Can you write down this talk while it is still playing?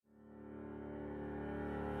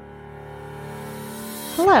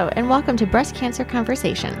Hello, and welcome to Breast Cancer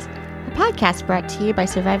Conversations, a podcast brought to you by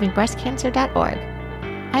SurvivingBreastCancer.org.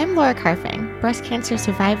 I am Laura Carfing, breast cancer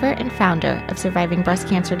survivor and founder of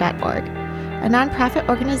SurvivingBreastCancer.org, a nonprofit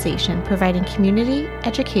organization providing community,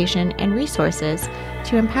 education, and resources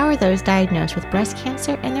to empower those diagnosed with breast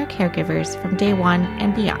cancer and their caregivers from day one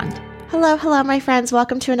and beyond. Hello, my friends.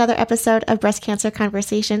 Welcome to another episode of Breast Cancer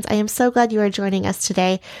Conversations. I am so glad you are joining us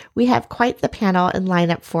today. We have quite the panel and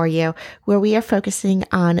lineup for you, where we are focusing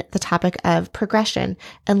on the topic of progression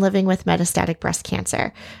and living with metastatic breast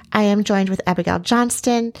cancer. I am joined with Abigail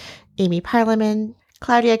Johnston, Amy Parliaman,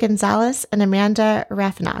 Claudia Gonzalez, and Amanda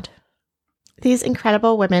Raffenaud. These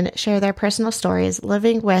incredible women share their personal stories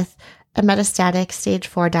living with a metastatic stage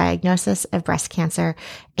 4 diagnosis of breast cancer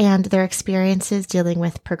and their experiences dealing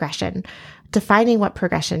with progression, defining what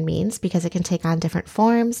progression means because it can take on different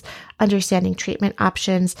forms, understanding treatment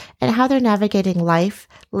options, and how they're navigating life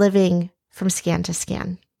living from scan to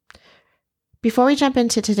scan. Before we jump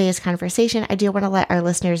into today's conversation, I do want to let our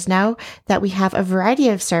listeners know that we have a variety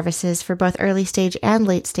of services for both early stage and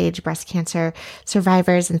late stage breast cancer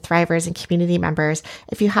survivors and thrivers and community members.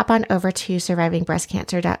 If you hop on over to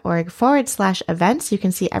survivingbreastcancer.org/events, you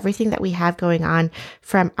can see everything that we have going on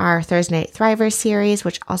from our Thursday Night Thrivers series,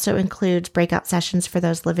 which also includes breakout sessions for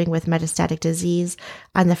those living with metastatic disease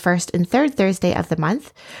on the first and third Thursday of the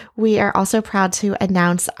month. We are also proud to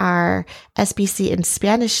announce our SBC in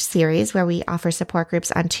Spanish series, where we offer support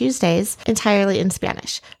groups on Tuesdays entirely in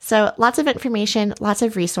Spanish. So lots of information, lots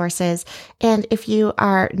of resources. And if you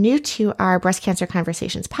are new to our Breast Cancer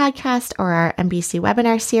Conversations podcast or our MBC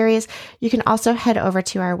webinar series, you can also head over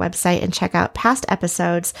to our website and check out past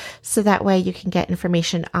episodes. So that way you can get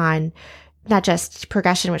information on not just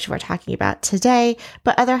progression, which we're talking about today,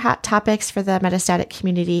 but other hot topics for the metastatic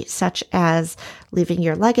community, such as leaving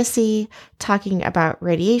your legacy, talking about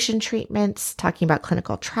radiation treatments, talking about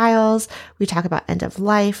clinical trials. We talk about end of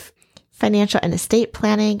life, financial and estate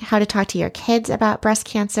planning, how to talk to your kids about breast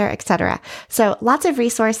cancer, etc. So lots of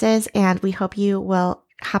resources, and we hope you will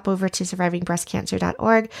hop over to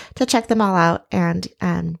survivingbreastcancer.org to check them all out and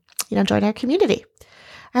join our community.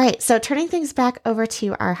 All right, so turning things back over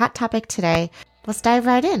to our hot topic today, let's dive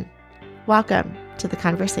right in. Welcome to the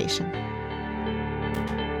conversation.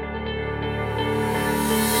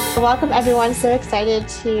 Welcome, everyone. So excited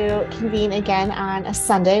to convene again on a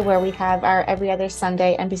Sunday where we have our every other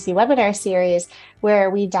Sunday MBC webinar series where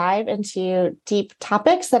we dive into deep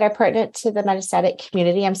topics that are pertinent to the metastatic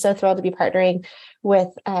community. I'm so thrilled to be partnering with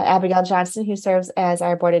Abigail Johnston, who serves as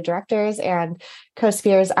our board of directors and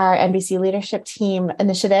co-spears our MBC leadership team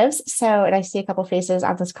initiatives. And I see a couple faces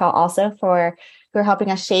on this call also who are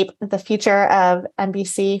helping us shape the future of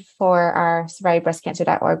MBC for our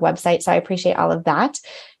SurvivingBreastCancer.org website. So I appreciate all of that.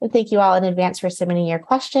 And thank you all in advance for submitting your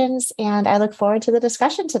questions. And I look forward to the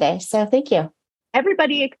discussion today. So thank you.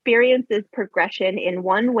 Everybody experiences progression in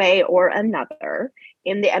one way or another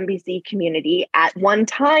in the MBC community at one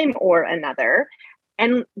time or another.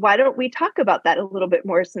 And why don't we talk about that a little bit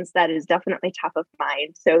more, since that is definitely top of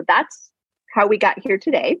mind. So that's how we got here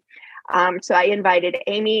today. So I invited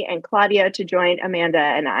Amy and Claudia to join Amanda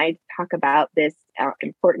and I to talk about this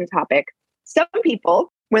important topic. Some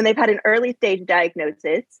people, when they've had an early stage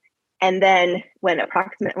diagnosis, and then when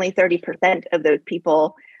approximately 30% of those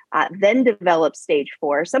people then develop stage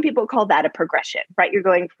 4, some people call that a progression, right? You're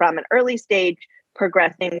going from an early stage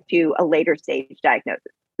progressing to a later stage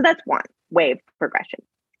diagnosis. So that's one way of progression.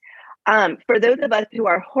 For those of us who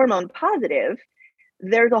are hormone positive,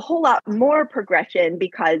 there's a whole lot more progression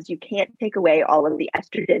because you can't take away all of the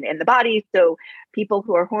estrogen in the body. So people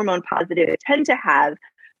who are hormone positive tend to have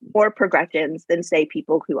more progressions than, say,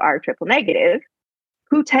 people who are triple negative,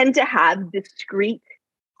 who tend to have discrete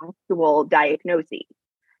actual diagnoses.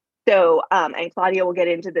 So, and Claudia will get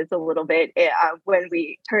into this a little bit when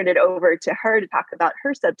we turn it over to her to talk about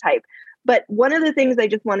her subtype. But one of the things I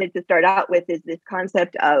just wanted to start out with is this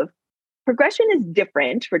concept of progression is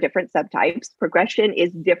different for different subtypes. Progression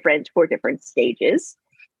is different for different stages.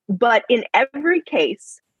 But in every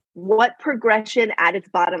case, what progression at its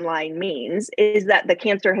bottom line means is that the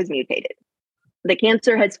cancer has mutated. The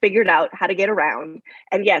cancer has figured out how to get around.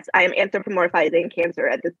 And yes, I am anthropomorphizing cancer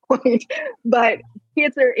at this point, but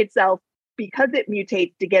cancer itself, because it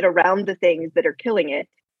mutates to get around the things that are killing it,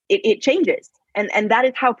 it changes. And that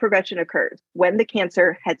is how progression occurs, when the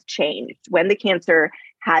cancer has changed, when the cancer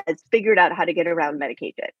has figured out how to get around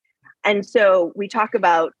medication. And so we talk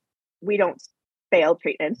about, we don't fail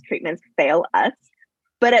treatments fail us.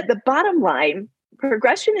 But at the bottom line,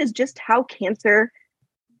 progression is just how cancer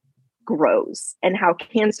grows and how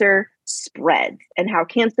cancer spreads and how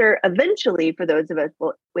cancer eventually, for those of us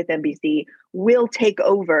with MBC, will take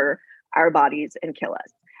over our bodies and kill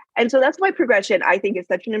us. And so that's why progression, I think, is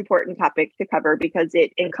such an important topic to cover, because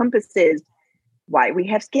it encompasses why we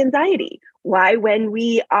have scanxiety, why when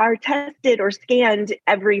we are tested or scanned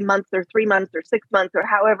every month or 3 months or 6 months or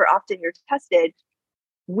however often you're tested,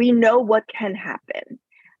 we know what can happen.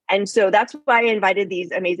 And so that's why I invited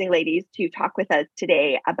these amazing ladies to talk with us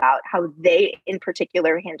today about how they in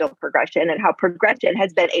particular handle progression and how progression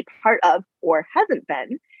has been a part of, or hasn't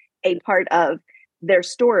been a part of, their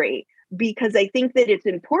story. Because I think that it's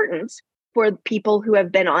important for people who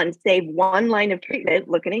have been on, say, one line of treatment,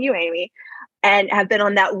 looking at you, Amy, and have been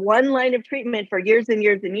on that one line of treatment for years and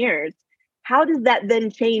years and years. How does that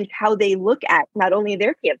then change how they look at not only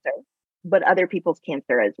their cancer, but other people's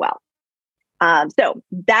cancer as well? So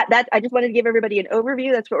that I just wanted to give everybody an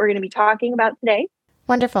overview. That's what we're going to be talking about today.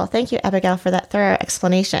 Wonderful. Thank you, Abigail, for that thorough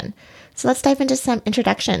explanation. So let's dive into some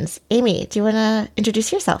introductions. Amy, do you want to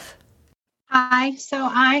introduce yourself? Hi, so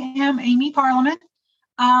I am Amy Parliaman.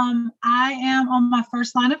 I am on my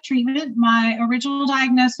first line of treatment. My original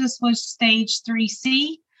diagnosis was stage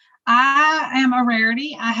 3C. I am a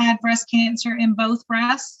rarity. I had breast cancer in both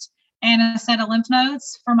breasts and a set of lymph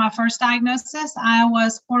nodes. For my first diagnosis, I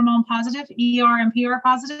was hormone positive, ER and PR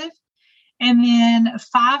positive. And then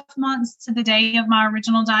 5 months to the day of my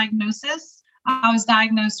original diagnosis, I was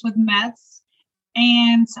diagnosed with Mets.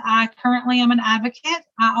 And I currently am an advocate.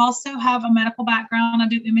 I also have a medical background. I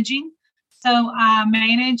do imaging. So I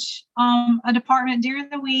manage a department during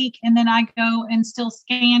the week, and then I go and still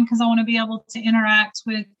scan because I want to be able to interact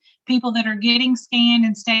with people that are getting scanned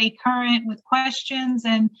and stay current with questions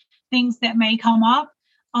and things that may come up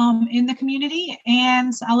in the community.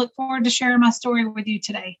 And I look forward to sharing my story with you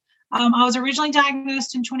today. I was originally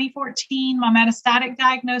diagnosed in 2014. My metastatic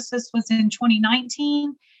diagnosis was in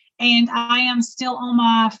 2019. And I am still on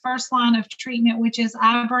my first line of treatment, which is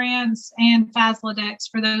Ibrance and Faslodex,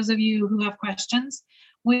 for those of you who have questions.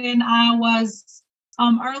 When I was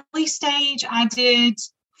early stage, I did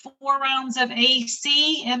 4 rounds of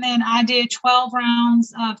AC, and then I did 12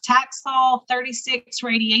 rounds of Taxol, 36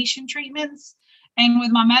 radiation treatments. And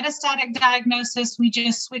with my metastatic diagnosis, we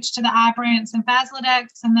just switched to the Ibrance and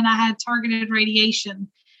Faslodex, and then I had targeted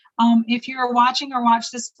radiation. If you're watching or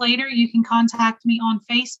watch this later, you can contact me on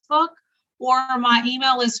Facebook, or my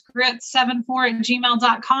email is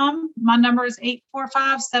grit74@gmail.com. My number is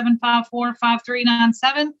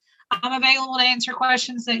 845-754-5397. I'm available to answer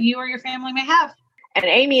questions that you or your family may have. And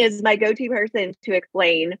Amy is my go-to person to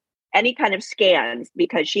explain any kind of scans,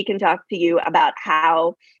 because she can talk to you about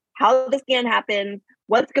how the scan happens,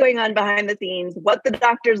 what's going on behind the scenes, what the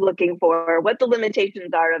doctor's looking for, what the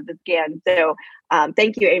limitations are of the scan. So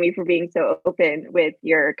thank you, Amy, for being so open with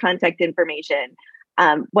your contact information.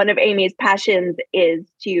 One of Amy's passions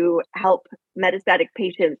is to help metastatic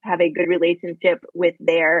patients have a good relationship with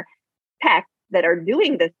their techs that are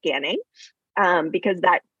doing the scanning, because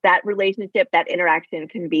that relationship, that interaction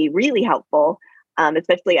can be really helpful,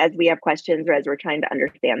 especially as we have questions or as we're trying to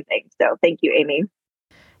understand things. So thank you, Amy.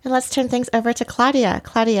 And let's turn things over to Claudia.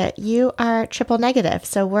 Claudia, you are triple negative,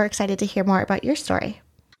 so we're excited to hear more about your story.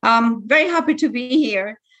 I'm very happy to be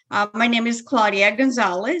here. My name is Claudia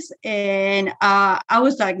Gonzalez, and I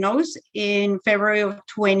was diagnosed in February of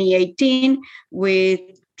 2018 with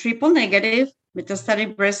triple negative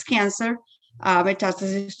metastatic breast cancer,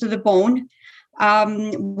 metastasis to the bone.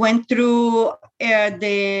 Went through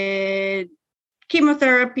the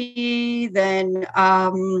chemotherapy, then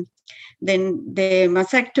the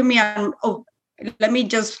mastectomy. Let me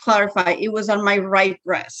just clarify. It was on my right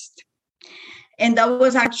breast. And that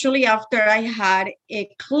was actually after I had a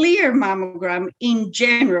clear mammogram in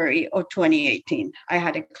January of 2018. I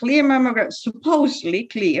had a clear mammogram, supposedly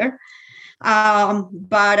clear,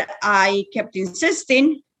 but I kept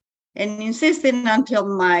insisting until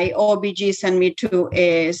my OBG sent me to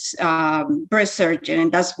a breast surgeon. And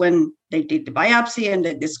that's when they did the biopsy and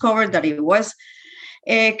they discovered that it was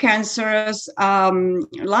a cancerous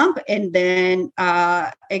lump. And then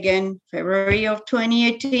again, February of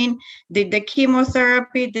 2018, did the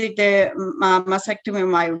chemotherapy, did the mastectomy of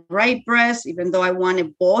my right breast. Even though I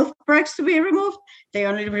wanted both breasts to be removed, they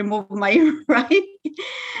only removed my right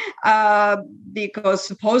because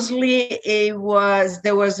supposedly there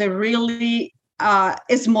was a really a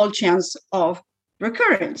small chance of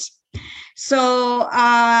recurrence. So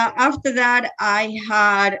after that, I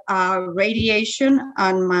had radiation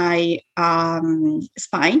on my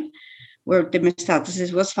spine where the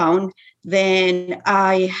metastasis was found. Then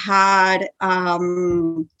I had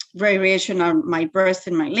radiation on my breast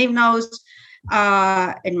and my lymph nodes.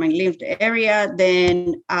 in my lymph area.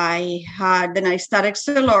 Then I started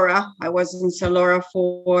Celora. I was in Celora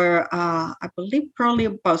for, I believe, probably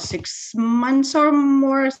about 6 months or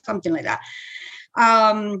more, something like that.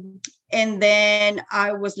 And then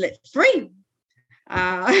I was let free.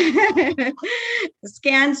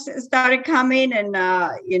 Scans started coming, and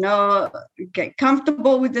get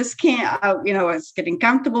comfortable with the scan. I was getting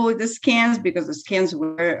comfortable with the scans because the scans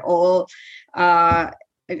were all,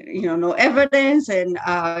 no evidence, and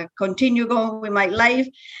continue going with my life.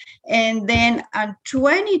 And then in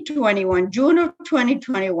June of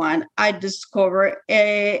 2021, I discovered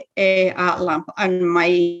a lump on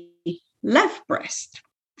my left breast.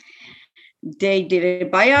 They did a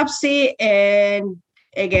biopsy, and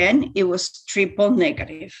again, it was triple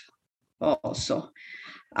negative also.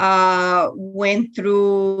 Went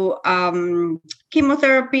through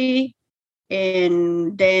chemotherapy,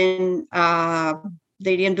 and then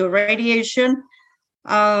they didn't do radiation.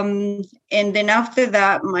 And then after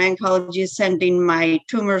that, my oncologist sent in my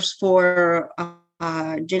tumors for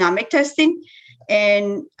genomic testing.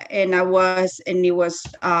 And it was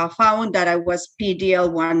found that I was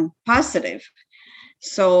PD-L1 positive.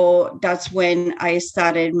 So that's when I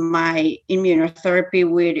started my immunotherapy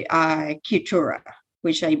with Keytruda,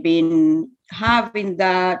 which I've been having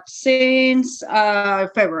that since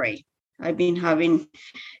February. I've been having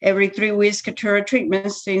every 3 weeks Keytruda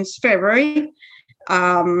treatment since February.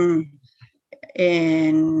 And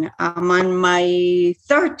I'm on my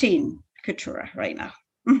 13th Keytruda right now.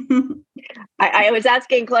 I was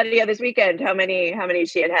asking Claudia this weekend how many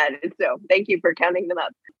she had. So thank you for counting them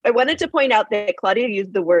up. I wanted to point out that Claudia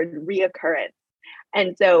used the word reoccurrence.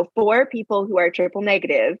 And so for people who are triple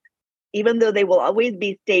negative, even though they will always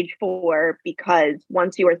be stage 4, because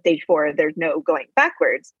once you are stage 4, there's no going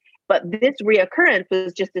backwards. But this reoccurrence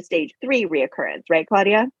was just a stage 3 reoccurrence, right,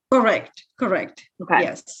 Claudia? Correct. Okay.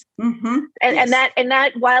 Yes. Mm-hmm. And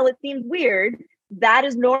that while it seems weird, that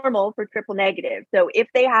is normal for triple negative. So if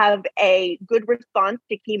they have a good response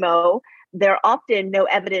to chemo, there are often no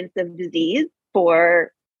evidence of disease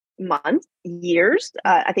for months, years.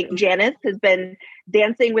 I think Janice has been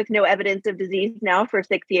dancing with no evidence of disease now for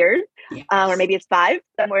 6 years, yes. Or maybe it's 5,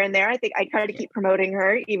 somewhere in there. I think I try to keep promoting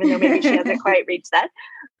her, even though maybe she hasn't quite reached that.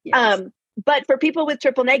 Yes. But for people with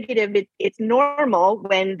triple negative, it's normal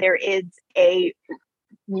when there is a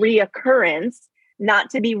reoccurrence not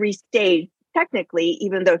to be restaged technically,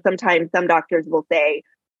 even though sometimes some doctors will say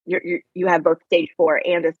you have both stage 4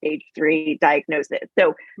 and a stage 3 diagnosis.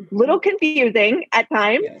 So little confusing at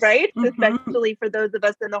times, yes. Right? Mm-hmm. Especially for those of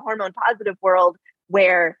us in the hormone positive world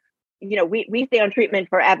where, we stay on treatment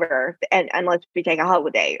forever, and unless we take a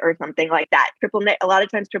holiday or something like that. A lot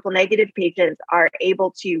of times triple negative patients are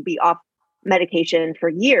able to be off medication for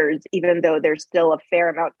years, even though there's still a fair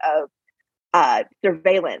amount of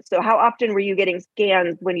surveillance. So how often were you getting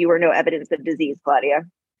scans when you were no evidence of disease, Claudia?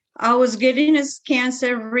 I was getting scans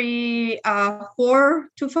every 4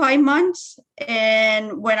 to 5 months.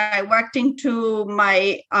 And when I walked into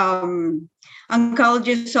my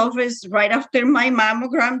oncologist's office right after my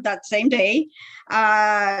mammogram that same day,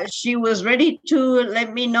 she was ready to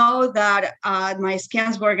let me know that my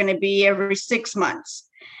scans were going to be every 6 months.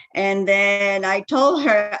 And then I told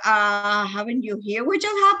her, haven't you heard what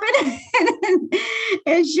just happened?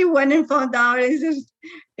 And she went and found out.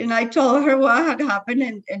 And I told her what had happened.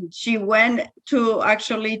 And she went to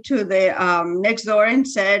the next door and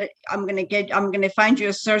said, I'm going to find you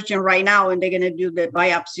a surgeon right now. And they're going to do the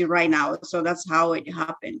biopsy right now. So that's how it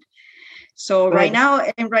happened. So right now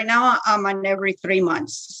I'm on every 3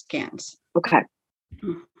 months scans. Okay.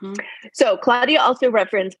 Mm-hmm. So Claudia also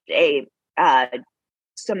referenced a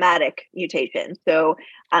somatic mutation. So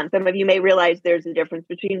some of you may realize there's a difference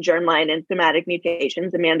between germline and somatic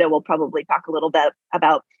mutations. Amanda will probably talk a little bit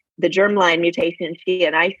about the germline mutation she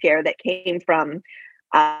and I share that came from,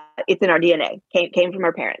 it's in our DNA, came from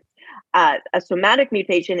our parents. A somatic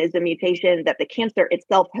mutation is a mutation that the cancer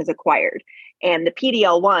itself has acquired. And the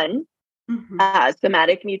PD-L1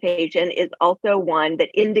 somatic mutation is also one that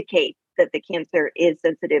indicates that the cancer is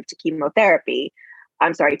sensitive to chemotherapy.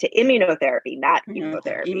 I'm sorry, to immunotherapy, not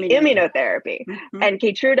chemotherapy, immunotherapy. Mm-hmm. And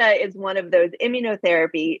Keytruda is one of those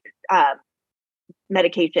immunotherapy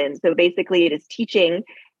medications. So basically it is teaching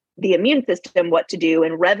the immune system what to do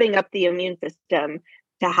and revving up the immune system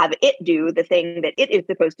to have it do the thing that it is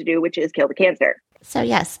supposed to do, which is kill the cancer. So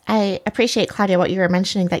yes, I appreciate, Claudia, what you were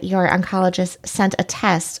mentioning, that your oncologist sent a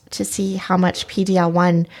test to see how much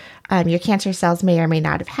PD-L1 your cancer cells may or may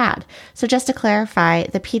not have had. So just to clarify,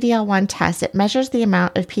 the PD-L1 test, it measures the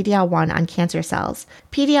amount of PD-L1 on cancer cells.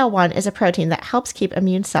 PD-L1 is a protein that helps keep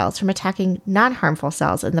immune cells from attacking non-harmful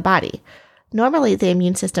cells in the body. Normally, the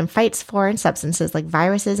immune system fights foreign substances like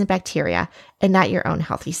viruses and bacteria, and not your own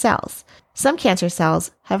healthy cells. Some cancer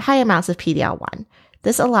cells have high amounts of PD-L1.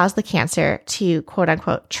 This allows the cancer to, quote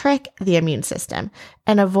unquote, trick the immune system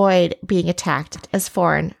and avoid being attacked as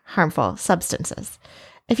foreign, harmful substances.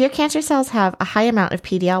 If your cancer cells have a high amount of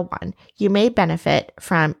PD-L1, you may benefit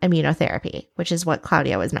from immunotherapy, which is what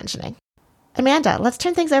Claudia was mentioning. Amanda, let's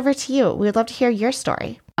turn things over to you. We would love to hear your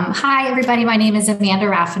story. Hi, everybody. My name is Amanda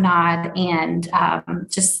Raffenaud, and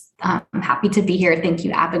I'm happy to be here. Thank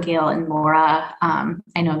you, Abigail and Laura.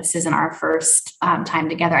 I know this isn't our first time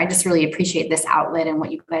together. I just really appreciate this outlet and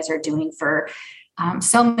what you guys are doing for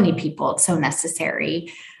so many people. It's so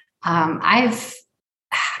necessary. I've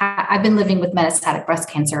been living with metastatic breast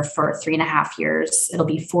cancer for 3.5 years. It'll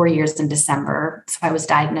be 4 years in December. So I was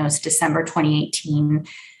diagnosed December 2018.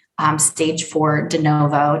 Stage 4 de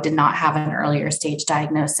novo, did not have an earlier stage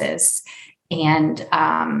diagnosis. And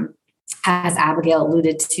as Abigail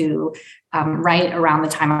alluded to, right around the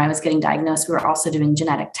time I was getting diagnosed, we were also doing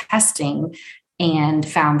genetic testing and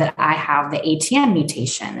found that I have the ATM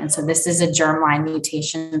mutation. And so this is a germline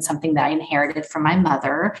mutation, something that I inherited from my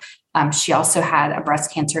mother. She also had a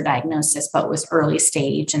breast cancer diagnosis, but was early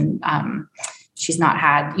stage. And she's not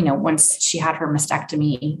had, once she had her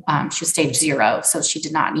mastectomy, she was stage 0. So she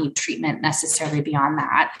did not need treatment necessarily beyond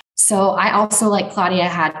that. So I also, like Claudia,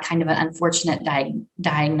 had kind of an unfortunate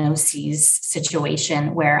diagnosis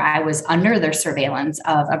situation where I was under the surveillance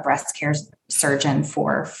of a breast care surgeon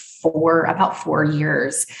for about 4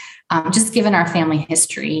 years. Just given our family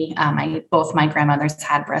history, both my grandmothers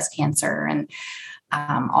had breast cancer, and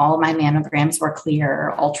all of my mammograms were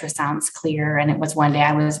clear, ultrasounds clear. And it was one day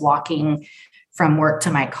I was walking from work to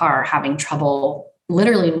my car, having trouble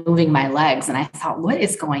literally moving my legs. And I thought, what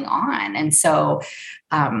is going on? And so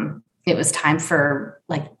it was time for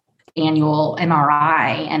annual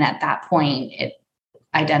MRI. And at that point, it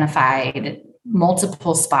identified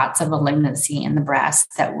multiple spots of malignancy in the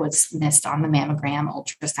breast that was missed on the mammogram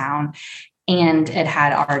ultrasound. And it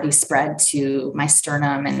had already spread to my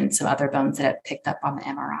sternum and some other bones that it picked up on the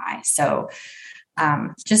MRI. So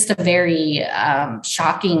just a very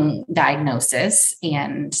shocking diagnosis.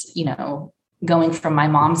 And, going from my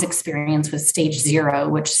mom's experience with stage 0,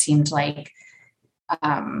 which seemed like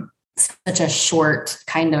such a short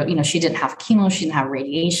kind of, she didn't have chemo, she didn't have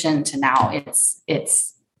radiation, to now it's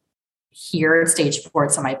here at stage 4,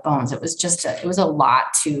 it's on my bones. It was a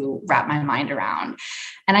lot to wrap my mind around.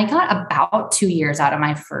 And I got about 2 years out of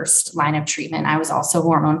my first line of treatment. I was also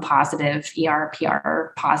hormone positive,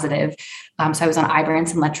 ER/PR positive. So I was on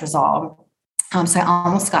Ibrance and letrozole. So I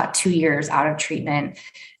almost got 2 years out of treatment,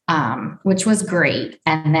 which was great.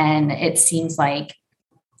 And then it seems like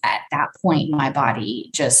at that point, my body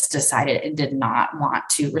just decided it did not want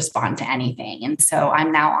to respond to anything. And so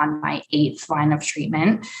I'm now on my 8th line of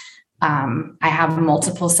treatment. I have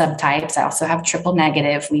multiple subtypes. I also have triple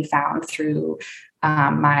negative. We found through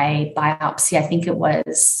my biopsy, I think it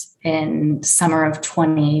was in summer of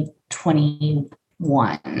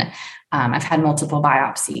 2021. I've had multiple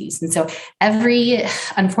biopsies. And so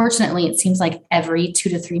unfortunately, it seems like every 2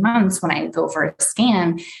 to 3 months when I go for a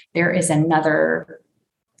scan, there is another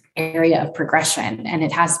area of progression. And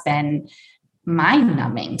it has been mind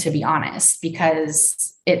numbing, to be honest,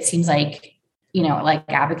 because it seems like, like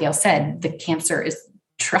Abigail said, the cancer is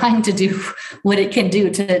trying to do what it can do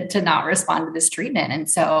to not respond to this treatment. And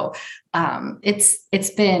so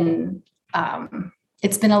it's been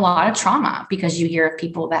a lot of trauma, because you hear of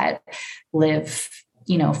people that live,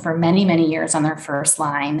 for many, many years on their first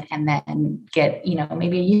line and then get,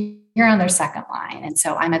 maybe a year on their second line. And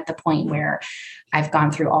so I'm at the point where I've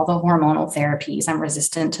gone through all the hormonal therapies. I'm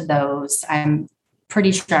resistant to those. I'm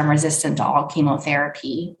pretty sure I'm resistant to all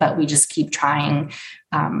chemotherapy, but we just keep trying.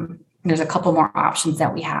 There's a couple more options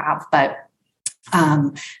that we have, but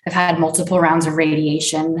I've had multiple rounds of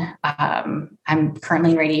radiation. I'm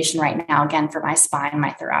currently in radiation right now, again, for my spine, my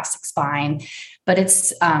thoracic spine, but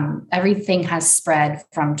it's everything has spread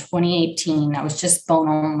from 2018. I was just bone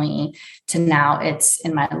only to now it's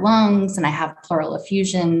in my lungs, and I have pleural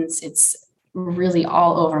effusions. It's really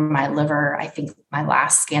all over my liver. I think my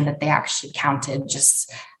last scan that they actually counted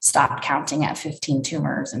just stopped counting at 15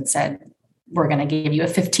 tumors and said, we're going to give you a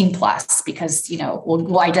 15 plus because,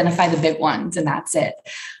 we'll identify the big ones and that's it.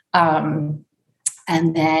 And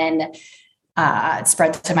then it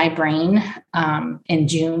spread to my brain in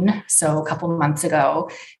June, so a couple of months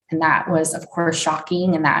ago. And that was, of course,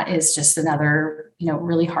 shocking. And that is just another,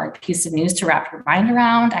 really hard piece of news to wrap your mind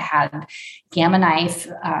around. I had gamma knife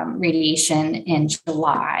radiation in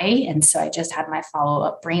July. And so I just had my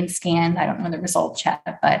follow-up brain scan. I don't know the results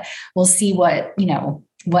yet, but we'll see what,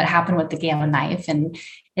 what happened with the Gamma knife. And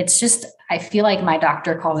it's just, I feel like my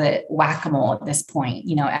doctor calls it whack-a-mole at this point.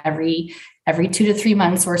 Every 2 to 3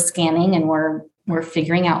 months we're scanning and we're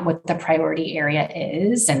figuring out what the priority area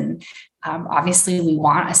is. And obviously we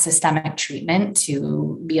want a systemic treatment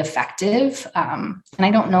to be effective. And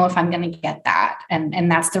I don't know if I'm going to get that.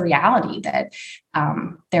 And that's the reality, that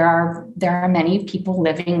there are many people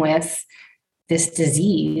living with this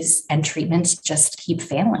disease and treatments just keep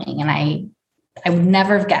failing. And I would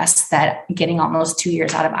never have guessed that getting almost 2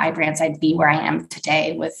 years out of Ibrance, I'd be where I am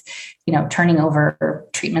today with, turning over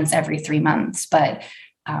treatments every 3 months. But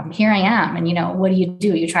here I am. And, what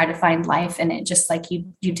do? You try to find life in it, just like you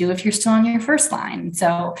do if you're still on your first line.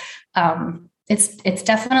 So it's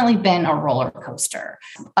definitely been a roller coaster.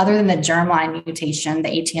 Other than the germline mutation, the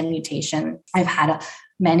ATM mutation, I've had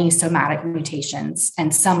many somatic mutations,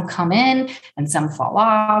 and some come in and some fall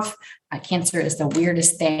off. Cancer is the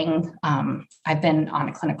weirdest thing. I've been on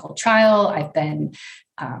a clinical trial. I've been,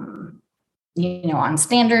 on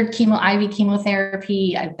standard IV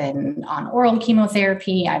chemotherapy. I've been on oral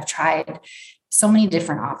chemotherapy. I've tried so many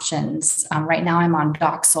different options. Right now I'm on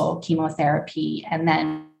Doxil chemotherapy, and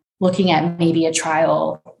then looking at maybe a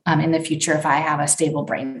trial in the future if I have a stable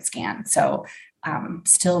brain scan. So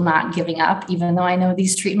still not giving up, even though I know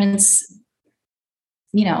these treatments,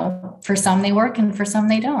 for some they work and for some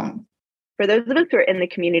they don't. For those of us who are in the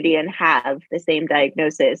community and have the same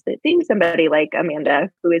diagnosis, that seeing somebody like Amanda,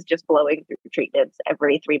 who is just blowing through treatments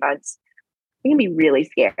every 3 months, it can be really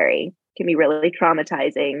scary. It can be really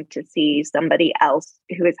traumatizing to see somebody else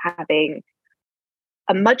who is having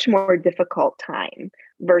a much more difficult time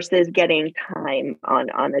versus getting time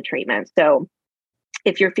on the treatment. So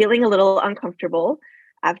if you're feeling a little uncomfortable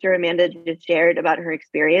after Amanda just shared about her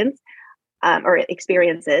experience, or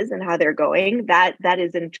experiences and how they're going, that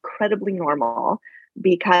is incredibly normal,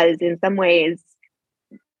 because in some ways,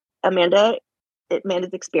 Amanda's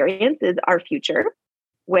experience is our future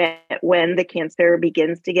when the cancer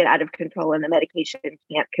begins to get out of control and the medication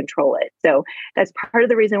can't control it. So that's part of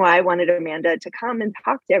the reason why I wanted Amanda to come and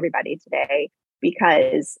talk to everybody today,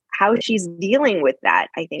 because how she's dealing with that,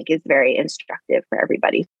 I think, is very instructive for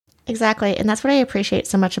everybody. Exactly. And that's what I appreciate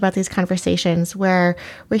so much about these conversations, where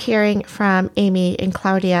we're hearing from Amy and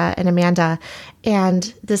Claudia and Amanda,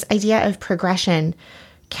 and this idea of progression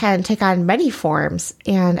can take on many forms.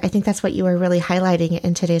 And I think that's what you were really highlighting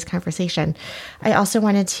in today's conversation. I also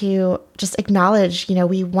wanted to just acknowledge,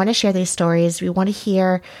 we want to share these stories. We want to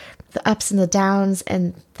hear the ups and the downs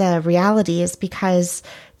and the realities, because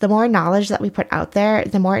the more knowledge that we put out there,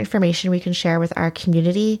 the more information we can share with our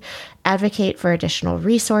community, advocate for additional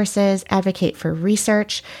resources, advocate for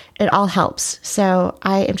research. It all helps. So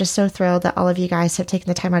I am just so thrilled that all of you guys have taken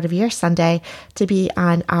the time out of your Sunday to be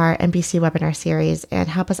on our MBC webinar series and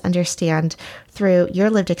help us understand through your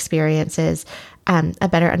lived experiences, a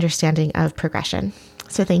better understanding of progression.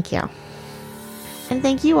 So thank you. And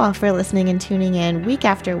thank you all for listening and tuning in week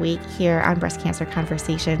after week here on Breast Cancer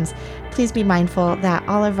Conversations. Please be mindful that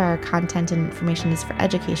all of our content and information is for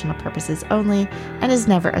educational purposes only and is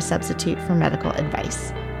never a substitute for medical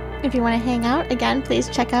advice. If you want to hang out, again, please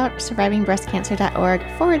check out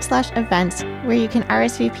survivingbreastcancer.org/events, where you can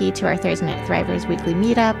RSVP to our Thursday Night Thrivers weekly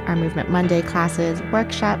meetup, our Movement Monday classes,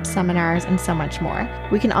 workshops, seminars, and so much more.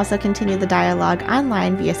 We can also continue the dialogue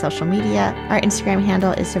online via social media. Our Instagram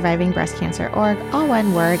handle is survivingbreastcancer.org, all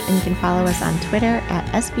one word, and you can follow us on Twitter at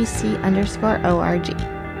SBC_ORG.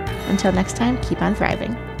 Until next time, keep on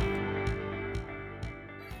thriving.